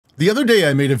The other day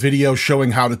I made a video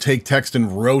showing how to take text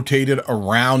and rotate it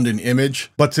around an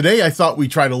image, but today I thought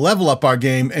we'd try to level up our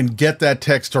game and get that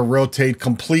text to rotate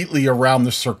completely around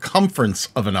the circumference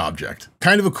of an object.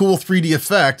 Kind of a cool 3D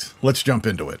effect. Let's jump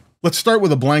into it. Let's start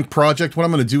with a blank project. What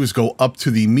I'm going to do is go up to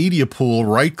the media pool,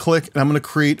 right click, and I'm going to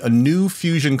create a new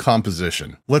fusion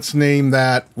composition. Let's name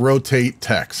that rotate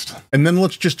text. And then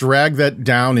let's just drag that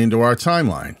down into our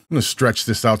timeline. I'm going to stretch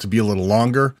this out to be a little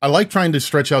longer. I like trying to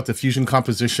stretch out the fusion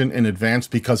composition in advance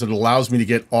because it allows me to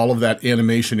get all of that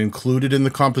animation included in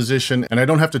the composition, and I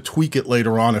don't have to tweak it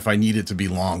later on if I need it to be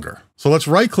longer. So let's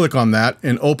right click on that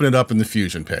and open it up in the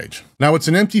Fusion page. Now it's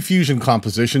an empty Fusion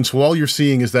composition, so all you're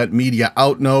seeing is that media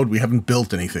out node. We haven't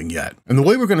built anything yet. And the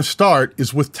way we're going to start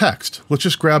is with text. Let's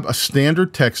just grab a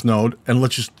standard text node and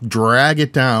let's just drag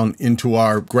it down into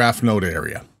our graph node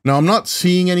area. Now I'm not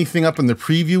seeing anything up in the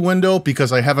preview window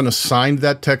because I haven't assigned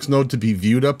that text node to be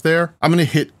viewed up there. I'm going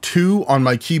to hit 2 on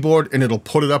my keyboard and it'll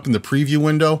put it up in the preview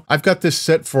window. I've got this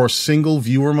set for single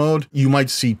viewer mode. You might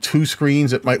see 2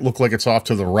 screens. It might look like it's off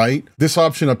to the right. This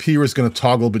option up here is going to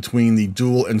toggle between the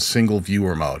dual and single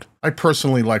viewer mode. I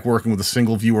personally like working with a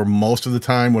single viewer most of the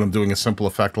time when I'm doing a simple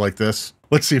effect like this.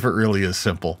 Let's see if it really is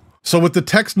simple. So with the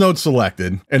text node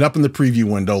selected and up in the preview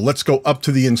window, let's go up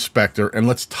to the inspector and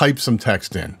let's type some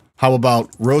text in. How about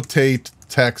rotate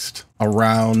text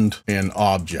around an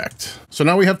object? So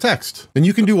now we have text. And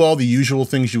you can do all the usual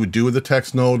things you would do with the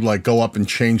text node, like go up and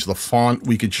change the font.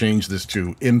 We could change this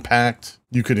to impact.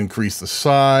 You could increase the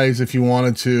size if you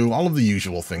wanted to. All of the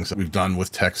usual things that we've done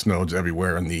with text nodes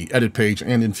everywhere in the edit page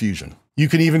and in Fusion. You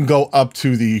can even go up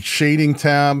to the shading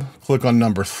tab, click on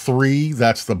number 3.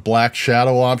 That's the black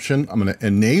shadow option. I'm going to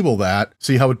enable that.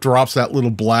 See how it drops that little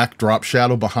black drop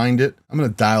shadow behind it? I'm going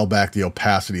to dial back the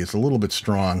opacity. It's a little bit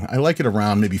strong. I like it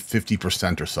around maybe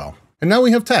 50% or so. And now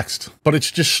we have text, but it's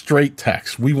just straight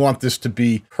text. We want this to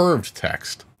be curved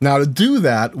text. Now to do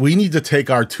that, we need to take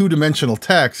our 2-dimensional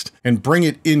text and bring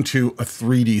it into a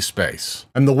 3D space.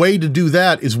 And the way to do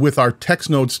that is with our text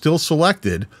node still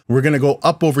selected, we're going to go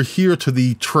up over here to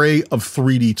the tray of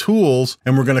 3D tools,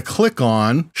 and we're going to click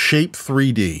on Shape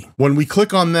 3D. When we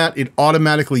click on that, it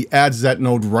automatically adds that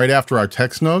node right after our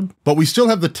text node, but we still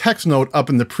have the text node up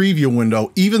in the preview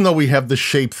window, even though we have the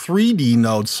Shape 3D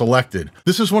node selected.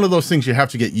 This is one of those things you have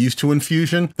to get used to in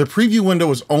Fusion. The preview window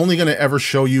is only going to ever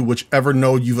show you whichever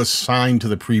node you've assigned to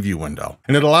the preview window.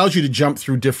 And it allows you to jump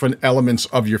through different elements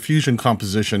of your Fusion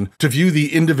composition to view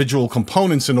the individual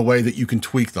components in a way that you can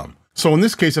tweak them. So in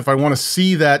this case, if I want to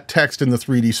see that text in the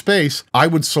 3D space, I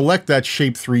would select that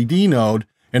Shape 3D node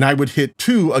and I would hit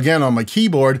 2 again on my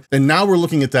keyboard, and now we're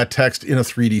looking at that text in a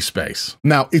 3D space.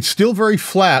 Now, it's still very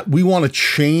flat. We want to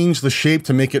change the shape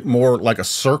to make it more like a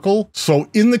circle. So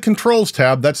in the Controls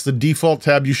tab, that's the default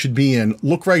tab you should be in.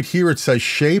 Look right here, it says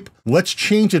Shape. Let's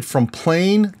change it from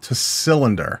plane to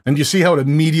cylinder. And you see how it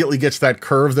immediately gets that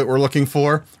curve that we're looking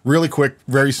for? Really quick,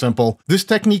 very simple. This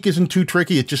technique isn't too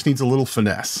tricky, it just needs a little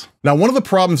finesse. Now, one of the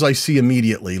problems I see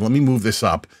immediately, let me move this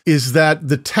up, is that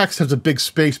the text has a big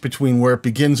space between where it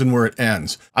begins and where it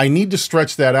ends. I need to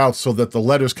stretch that out so that the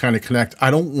letters kind of connect.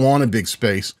 I don't want a big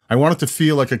space. I want it to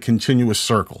feel like a continuous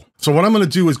circle. So what I'm going to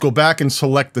do is go back and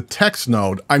select the text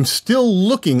node. I'm still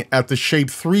looking at the Shape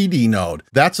 3D node.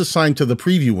 That's assigned to the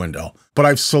preview window. But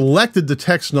I've selected the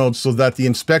text node so that the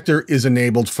inspector is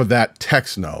enabled for that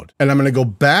text node. And I'm going to go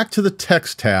back to the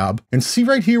text tab and see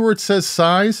right here where it says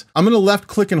size. I'm going to left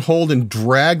click and hold and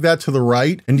drag that to the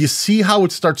right. And you see how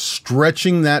it starts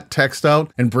stretching that text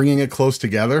out and bringing it close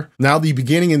together? Now the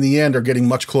beginning and the end are getting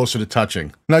much closer to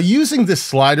touching. Now using this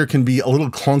slider can be a little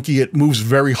clunky. It moves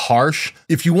very harsh.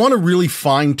 If you want to really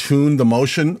fine tune the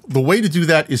motion, the way to do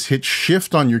that is hit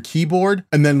Shift on your keyboard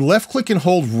and then left click and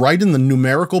hold right in the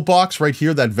numerical box right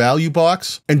here, that value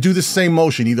box, and do the same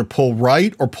motion, either pull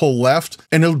right or pull left,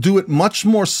 and it'll do it much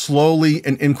more slowly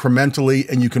and incrementally,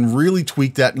 and you can really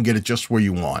tweak that and get it just where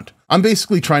you want. I'm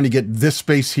basically trying to get this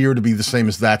space here to be the same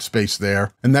as that space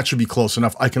there, and that should be close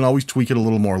enough. I can always tweak it a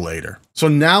little more later. So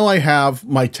now I have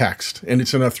my text, and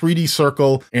it's in a 3D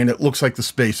circle, and it looks like the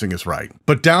spacing is right.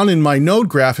 But down in my node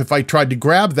graph, if I tried to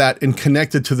grab that and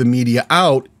connect it to the media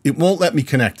out, it won't let me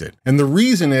connect it. And the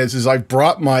reason is I've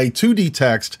brought my 2D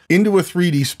text into a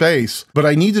 3D space, but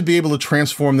I need to be able to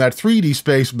transform that 3D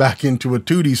space back into a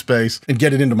 2D space and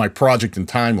get it into my project and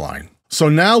timeline. So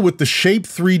now with the Shape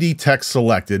 3D text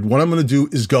selected, what I'm going to do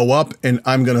is go up and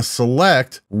I'm going to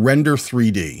select Render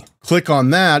 3D. Click on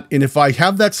that, and if I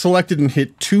have that selected and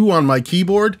hit 2 on my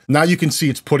keyboard, now you can see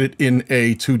it's put it in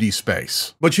a 2D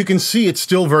space. But you can see it's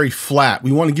still very flat.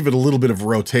 We want to give it a little bit of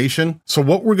rotation. So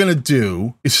what we're going to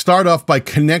do is start off by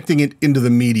connecting it into the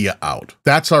media out.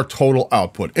 That's our total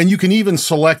output. And you can even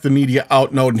select the media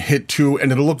out node and hit 2,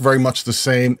 and it'll look very much the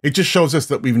same. It just shows us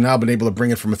that we've now been able to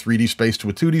bring it from a 3D space to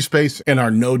a 2D space, and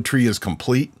our node tree is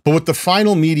complete. But with the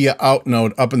final media out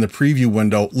node up in the preview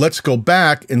window, let's go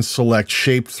back and select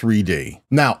Shape 3D.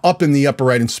 Now, up in the upper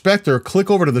right inspector, click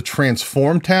over to the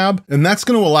Transform tab, and that's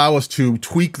going to allow us to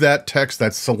tweak that text,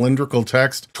 that cylindrical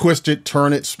text, twist it,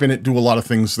 turn it, spin it, do a lot of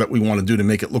things that we want to do to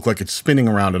make it look like it's spinning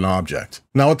around an object.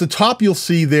 Now, at the top, you'll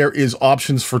see there is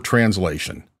options for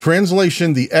translation.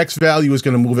 Translation, the X value is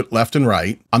going to move it left and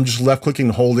right. I'm just left clicking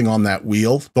and holding on that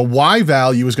wheel. The Y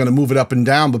value is going to move it up and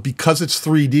down, but because it's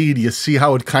 3D, do you see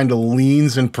how it kind of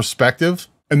leans in perspective?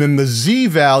 And then the Z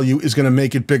value is going to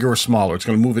make it bigger or smaller. It's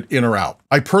going to move it in or out.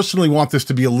 I personally want this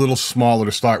to be a little smaller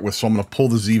to start with, so I'm going to pull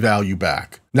the Z value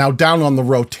back. Now down on the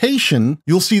rotation,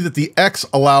 you'll see that the X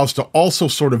allows to also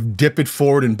sort of dip it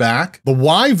forward and back. The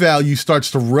Y value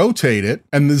starts to rotate it,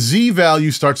 and the Z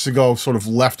value starts to go sort of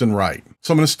left and right.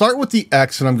 So I'm going to start with the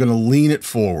X and I'm going to lean it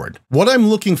forward. What I'm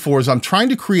looking for is I'm trying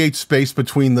to create space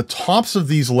between the tops of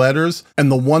these letters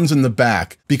and the ones in the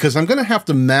back, because I'm going to have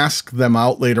to mask them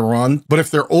out later on. But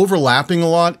if they're overlapping a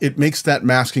lot, it makes that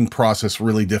masking process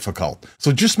really difficult.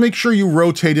 So just make sure you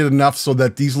rotate it enough so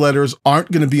that these letters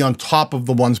aren't going to be on top of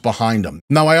the ones behind them.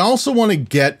 Now, I also want to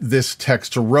get this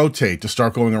text to rotate, to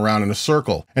start going around in a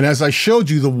circle. And as I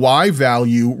showed you, the Y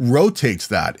value rotates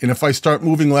that. And if I start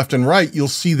moving left and right, you'll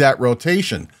see that rotation.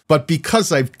 But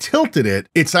because I've tilted it,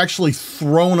 it's actually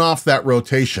thrown off that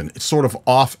rotation. It's sort of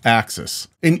off axis.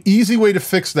 An easy way to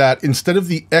fix that, instead of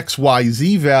the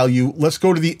XYZ value, let's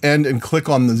go to the end and click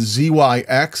on the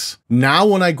ZYX. Now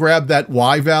when I grab that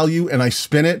Y value and I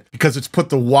spin it, because it's put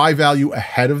the Y value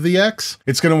ahead of the X,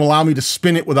 it's going to allow me to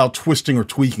spin it without twisting or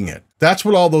tweaking it. That's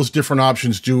what all those different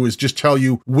options do, is just tell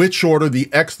you which order the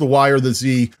X, the Y, or the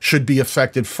Z should be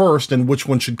affected first and which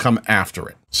one should come after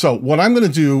it. So what I'm going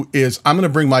to do is I'm going to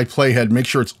bring my playhead, make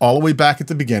sure it's all the way back at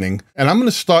the beginning, and I'm going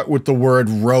to start with the word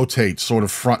rotate sort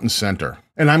of front and center.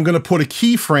 And I'm going to put a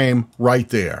keyframe right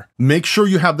there. Make sure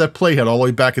you have that playhead all the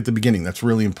way back at the beginning. That's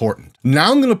really important.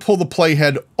 Now I'm going to pull the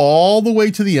playhead all the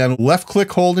way to the end, left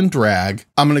click, hold, and drag.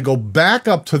 I'm going to go back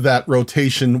up to that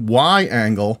rotation Y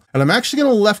angle, and I'm actually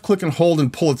going to left click and hold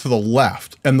and pull it to the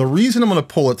left. And the reason I'm going to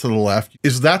pull it to the left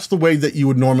is that's the way that you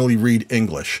would normally read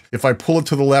English. If I pull it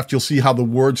to the left, you'll see how the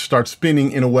words start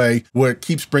spinning in a way where it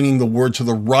keeps bringing the word to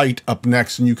the right up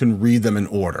next, and you can read them in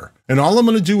order. And all I'm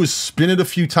going to do is spin it a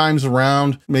few times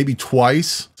around, maybe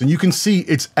twice. And you can see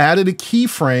it's added a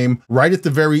keyframe right at the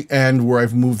very end where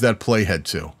I've moved that playhead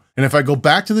to. And if I go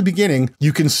back to the beginning,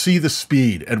 you can see the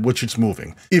speed at which it's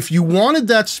moving. If you wanted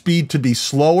that speed to be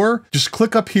slower, just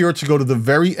click up here to go to the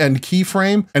very end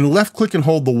keyframe and left click and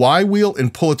hold the Y wheel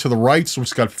and pull it to the right so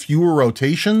it's got fewer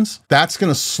rotations. That's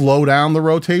going to slow down the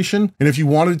rotation. And if you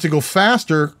wanted it to go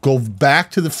faster, go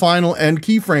back to the final end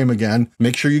keyframe again.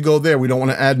 Make sure you go there. We don't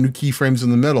want to add new keyframes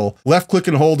in the middle. Left click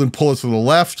and hold and pull it to the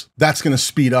left. That's going to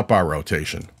speed up our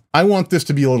rotation. I want this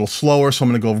to be a little slower, so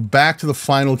I'm going to go back to the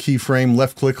final keyframe,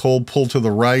 left click, hold, pull to the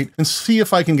right, and see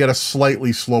if I can get a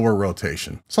slightly slower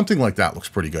rotation. Something like that looks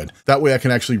pretty good. That way I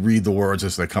can actually read the words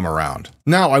as they come around.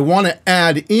 Now I want to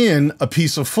add in a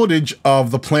piece of footage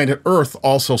of the planet Earth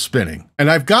also spinning. And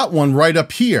I've got one right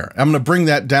up here. I'm going to bring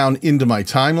that down into my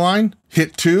timeline.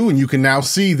 Hit 2, and you can now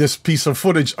see this piece of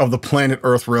footage of the planet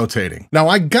Earth rotating. Now,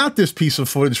 I got this piece of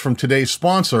footage from today's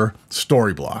sponsor,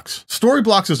 Storyblocks.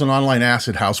 Storyblocks is an online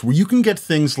asset house where you can get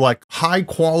things like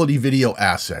high-quality video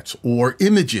assets, or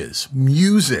images,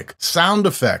 music, sound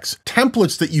effects,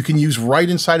 templates that you can use right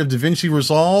inside of DaVinci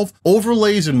Resolve,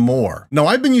 overlays, and more. Now,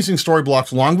 I've been using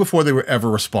Storyblocks long before they were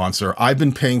ever a sponsor. I've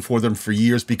been paying for them for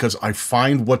years because I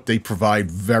find what they provide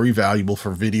very valuable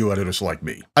for video editors like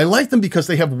me. I like them because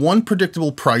they have one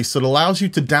predictable price that allows you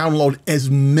to download as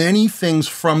many things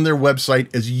from their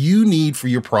website as you need for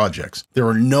your projects. There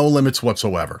are no limits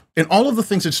whatsoever. And all of the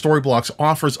things that Storyblocks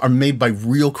offers are made by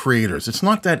real creators. It's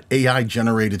not that AI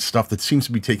generated stuff that seems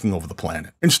to be taking over the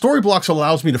planet. And Storyblocks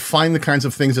allows me to find the kinds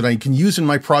of things that I can use in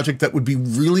my project that would be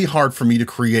really hard for me to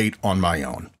create on my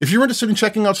own. If you're interested in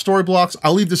checking out Storyblocks,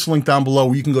 I'll leave this link down below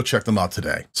where you can go check them out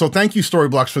today. So thank you,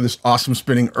 Storyblocks, for this awesome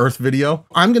spinning Earth video.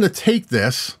 I'm going to take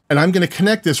this and I'm going to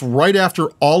connect this right after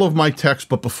all of my text,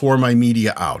 but before my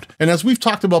media out. And as we've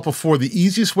talked about before, the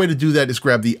easiest way to do that is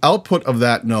grab the output of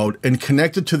that node and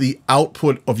connect it to the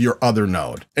output of your other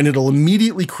node. And it'll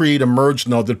immediately create a merge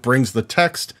node that brings the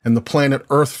text and the planet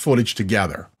Earth footage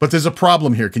together. But there's a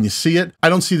problem here. Can you see it? I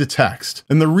don't see the text.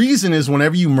 And the reason is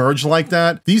whenever you merge like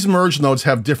that, these merge nodes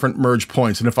have different merge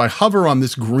points. And if I hover on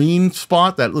this green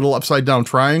spot, that little upside down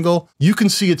triangle, you can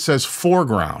see it says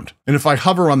foreground. And if I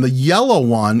hover on the yellow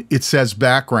one, it says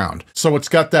background. So it's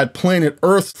got that planet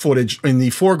Earth footage in the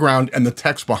foreground and the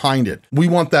text behind it. We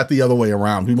want that the other way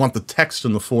around. We want the text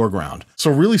in the foreground.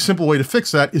 So a really simple way to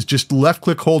fix that is just left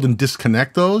click, hold, and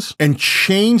disconnect those and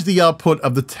change the output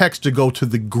of the text to go to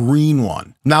the green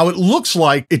one. Now it looks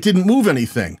like it didn't move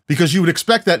anything because you would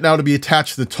expect that now to be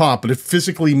attached to the top, but it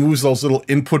physically moves those little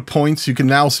input points. You can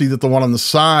now see that the one on the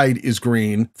side is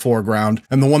green, foreground,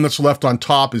 and the one that's left on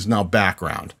top is now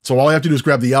background. So all I have to do is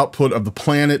grab the output of the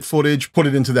planet footage, put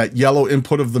it into that yellow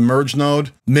input of the merge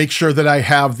node, make sure that I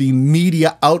have the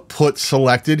media output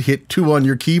selected, hit 2 on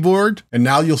your keyboard, and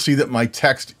now you'll see that my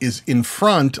text is in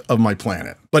front of my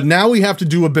planet. But now we have to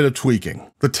do a bit of tweaking.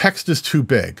 The text is too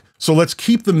big. So let's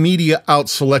keep the media out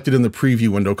selected in the preview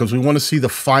window because we want to see the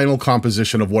final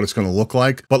composition of what it's going to look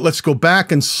like. But let's go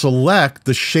back and select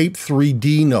the shape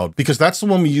 3D node because that's the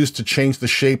one we use to change the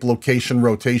shape, location,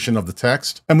 rotation of the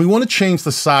text. And we want to change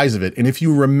the size of it. And if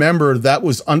you remember, that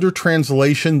was under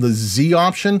translation, the Z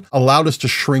option allowed us to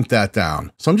shrink that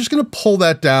down. So I'm just going to pull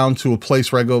that down to a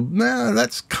place where I go, nah,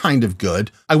 that's kind of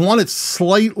good. I want it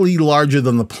slightly larger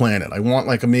than the planet. I want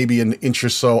like maybe an inch or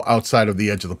so outside of the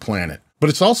edge of the planet. But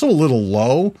it's also a little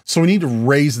low, so we need to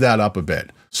raise that up a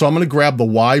bit. So I'm going to grab the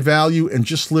Y value and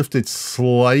just lift it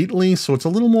slightly so it's a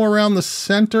little more around the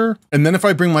center. And then if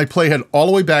I bring my playhead all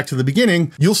the way back to the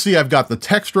beginning, you'll see I've got the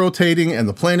text rotating and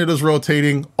the planet is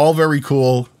rotating, all very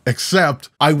cool, except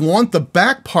I want the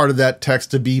back part of that text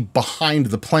to be behind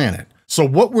the planet. So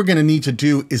what we're going to need to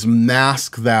do is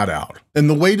mask that out. And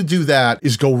the way to do that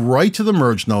is go right to the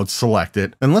merge node, select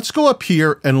it, and let's go up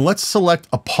here and let's select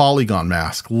a polygon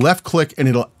mask. Left click and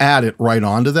it'll add it right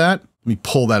onto that. Let me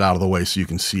pull that out of the way so you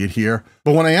can see it here.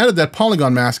 But when I added that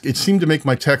polygon mask, it seemed to make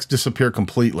my text disappear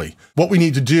completely. What we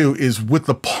need to do is with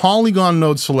the polygon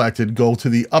node selected, go to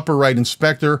the upper right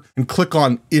inspector and click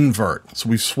on invert. So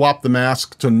we've swapped the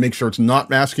mask to make sure it's not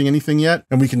masking anything yet,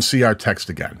 and we can see our text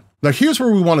again. Now here's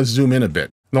where we want to zoom in a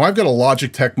bit. Now I've got a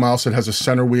Logitech mouse that has a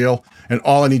center wheel, and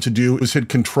all I need to do is hit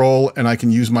Control and I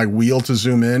can use my wheel to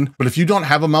zoom in. But if you don't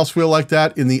have a mouse wheel like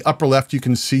that, in the upper left, you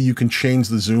can see you can change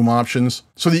the zoom options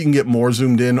so that you can get more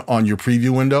zoomed in on your preview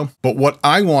window. But what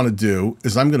I want to do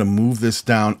is I'm going to move this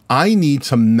down. I need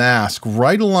to mask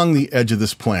right along the edge of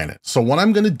this planet. So what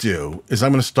I'm going to do is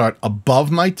I'm going to start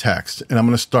above my text and I'm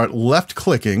going to start left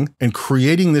clicking and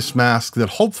creating this mask that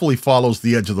hopefully follows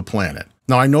the edge of the planet.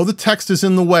 Now I know the text is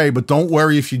in the way, but don't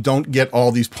worry if you don't get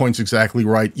all these points exactly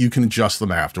right, you can adjust them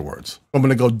afterwards. I'm going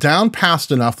to go down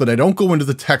past enough that I don't go into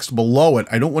the text below it.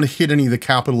 I don't want to hit any of the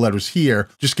capital letters here,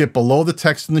 just get below the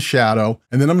text in the shadow.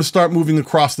 And then I'm going to start moving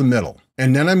across the middle.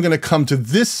 And then I'm going to come to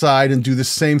this side and do the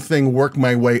same thing, work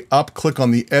my way up, click on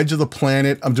the edge of the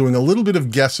planet. I'm doing a little bit of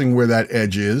guessing where that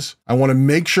edge is. I want to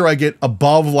make sure I get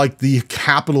above like the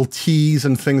capital T's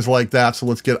and things like that. So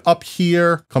let's get up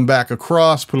here, come back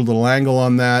across, put a little angle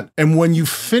on that. And when you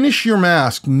finish your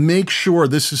mask, make sure,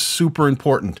 this is super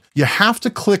important, you have to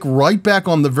click right back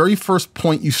on the very first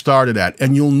point you started at.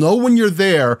 And you'll know when you're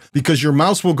there because your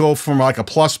mouse will go from like a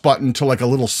plus button to like a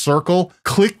little circle.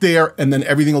 Click there and then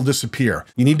everything will disappear.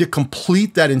 You need to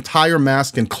complete that entire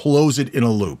mask and close it in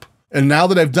a loop. And now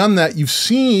that I've done that, you've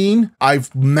seen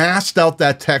I've masked out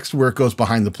that text where it goes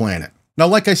behind the planet. Now,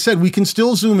 like I said, we can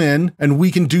still zoom in and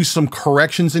we can do some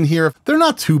corrections in here. They're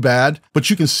not too bad, but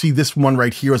you can see this one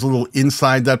right here is a little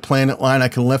inside that planet line. I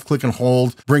can left click and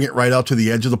hold, bring it right out to the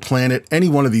edge of the planet. Any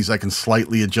one of these I can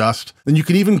slightly adjust. Then you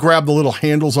can even grab the little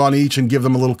handles on each and give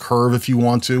them a little curve if you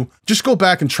want to. Just go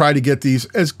back and try to get these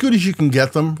as good as you can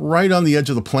get them right on the edge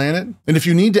of the planet. And if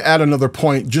you need to add another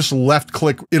point, just left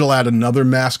click, it'll add another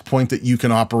mask point that you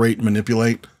can operate and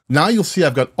manipulate. Now you'll see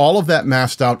I've got all of that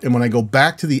masked out, and when I go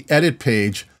back to the edit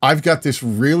page, I've got this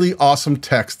really awesome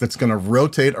text that's going to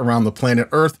rotate around the planet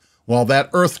Earth while that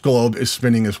Earth globe is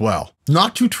spinning as well.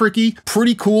 Not too tricky,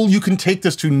 pretty cool. You can take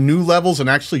this to new levels and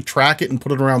actually track it and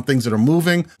put it around things that are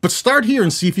moving. But start here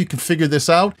and see if you can figure this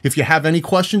out. If you have any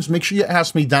questions, make sure you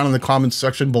ask me down in the comments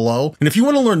section below. And if you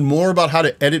want to learn more about how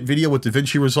to edit video with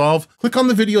DaVinci Resolve, click on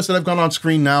the videos that I've got on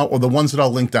screen now or the ones that I'll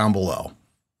link down below.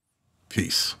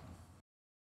 Peace.